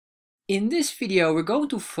In this video, we're going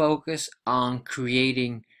to focus on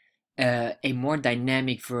creating a more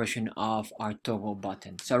dynamic version of our toggle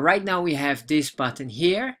button. So right now we have this button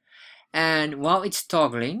here, and while it's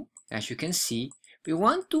toggling, as you can see, we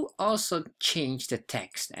want to also change the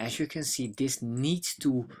text. As you can see, this needs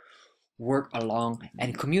to work along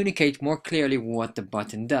and communicate more clearly what the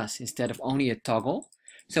button does instead of only a toggle.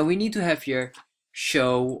 So we need to have here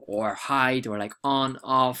show or hide or like on,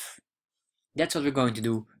 off. That's what we're going to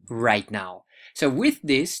do right now. So with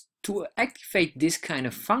this, to activate this kind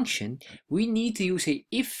of function, we need to use a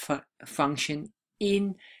if function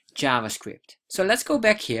in JavaScript. So let's go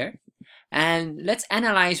back here and let's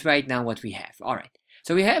analyze right now what we have. All right.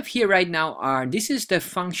 So we have here right now this is the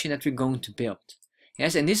function that we're going to build.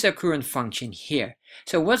 Yes, and this is our current function here.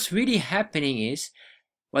 So what's really happening is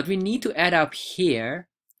what we need to add up here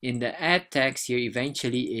in the add text here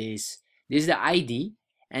eventually is this is the ID,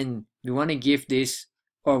 and we want to give this,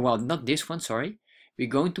 or well, not this one, sorry. We're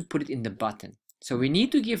going to put it in the button. So we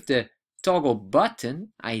need to give the toggle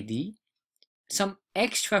button ID some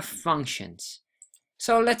extra functions.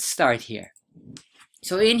 So let's start here.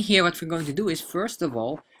 So in here, what we're going to do is, first of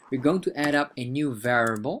all, we're going to add up a new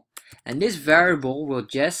variable. And this variable will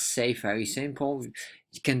just say, very simple,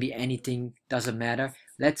 it can be anything, doesn't matter.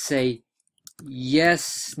 Let's say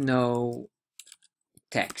yes, no,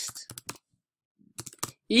 text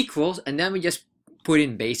equals, and then we just put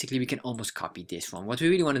in, basically we can almost copy this one. What we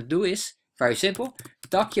really want to do is very simple,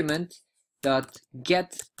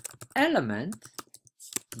 document.get element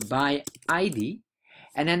by ID,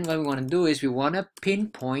 and then what we want to do is we want to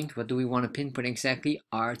pinpoint, what do we want to pinpoint exactly?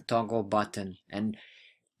 Our toggle button. And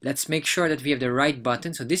let's make sure that we have the right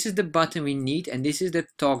button. So this is the button we need, and this is the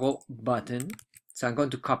toggle button. So I'm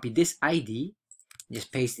going to copy this ID,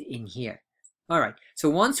 just paste it in here. Alright, so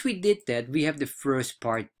once we did that, we have the first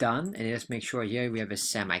part done, and let's make sure here we have a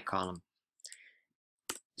semicolon.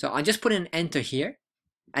 So I'll just put an enter here,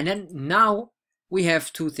 and then now we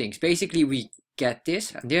have two things. Basically, we get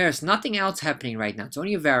this, and there's nothing else happening right now. It's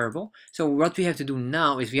only a variable. So what we have to do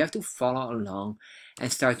now is we have to follow along and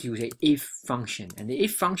start to use a if function. And the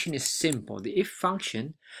if function is simple. The if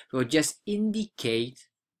function will just indicate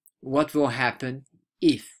what will happen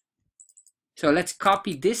if. So let's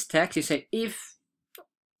copy this text. You say if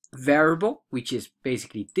variable, which is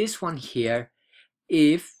basically this one here,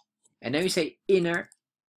 if, and then we say inner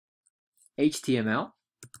HTML,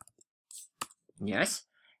 yes,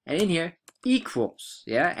 and in here equals,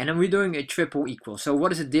 yeah, and then we're doing a triple equal. So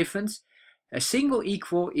what is the difference? A single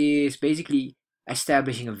equal is basically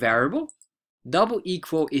establishing a variable. Double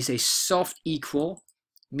equal is a soft equal,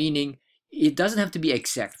 meaning it doesn't have to be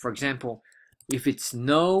exact. For example, if it's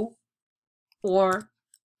no or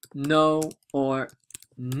no or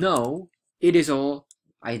no, it is all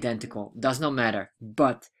identical, does not matter.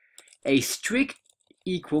 But a strict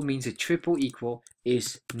equal means a triple equal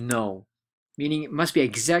is no, meaning it must be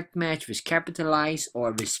exact match with capitalize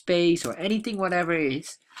or with space or anything, whatever it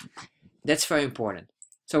is. That's very important.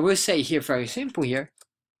 So we'll say here, very simple here,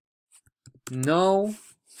 no,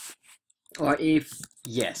 or if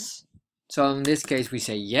yes. So in this case we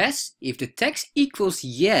say yes. If the text equals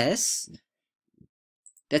yes,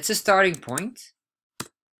 that's a starting point.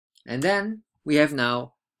 And then we have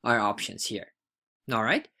now our options here.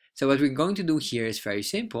 Alright, so what we're going to do here is very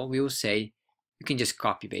simple. We will say, you can just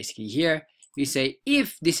copy basically here. We say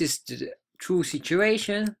if this is the true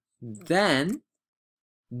situation, then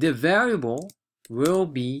the variable will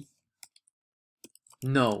be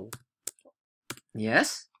no.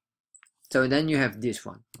 Yes? So then you have this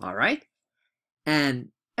one. Alright?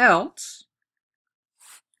 And else,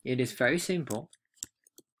 it is very simple.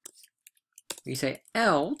 We say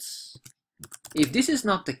else, if this is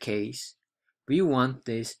not the case, we want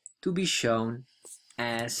this to be shown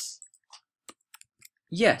as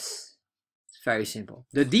yes. It's very simple.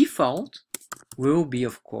 The default will be,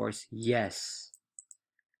 of course, yes.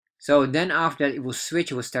 So then after that, it will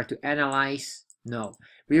switch, it will start to analyze. No.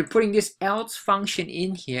 We're putting this else function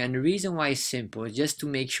in here, and the reason why it's simple is just to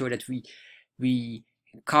make sure that we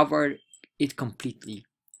cover it completely,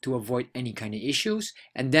 to avoid any kind of issues.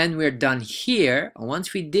 And then we're done here.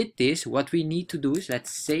 Once we did this, what we need to do is, let's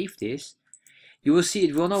save this. You will see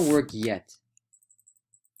it will not work yet.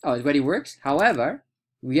 Oh, it already works. However,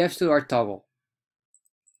 we have still our toggle.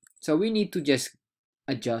 So we need to just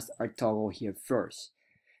adjust our toggle here first.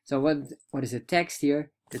 So what is the text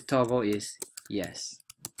here? The toggle is yes.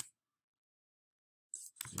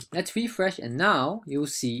 Let's refresh, and now you'll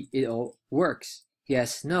see it all works.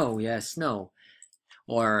 Yes, no, yes, no.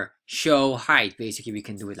 Or show, hide. Basically, we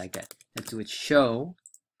can do it like that. Let's do it show,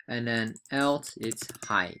 and then else it's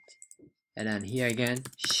hide. and then here again,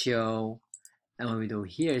 show, and when we do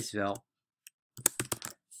here as well,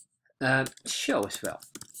 show as well.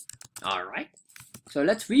 All right, so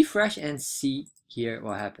let's refresh and see here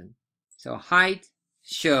what happened. So hide,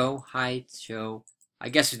 show, hide, show. I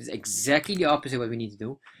guess it's exactly the opposite what we need to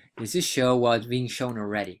do. This is show what's being shown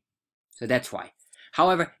already. So that's why.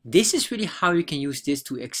 However, this is really how you can use this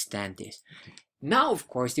to extend this. Now, of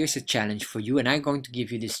course, there's a challenge for you, and I'm going to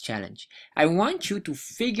give you this challenge. I want you to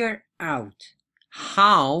figure out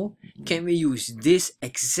how can we use this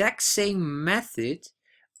exact same method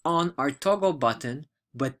on our toggle button,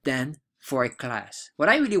 but then for a class. What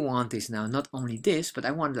I really want is now not only this, but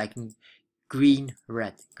I want like green,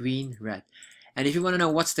 red, green, red. And if you want to know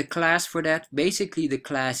what's the class for that, basically the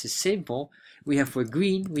class is simple. We have for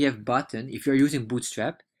green, we have button. If you're using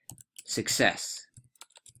Bootstrap, success.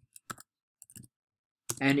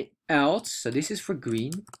 And else, so this is for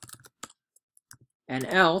green. And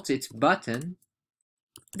else, it's button,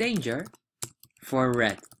 danger, for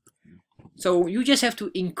red. So you just have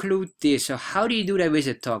to include this. So how do you do that with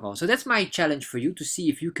a toggle? So that's my challenge for you to see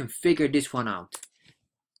if you can figure this one out.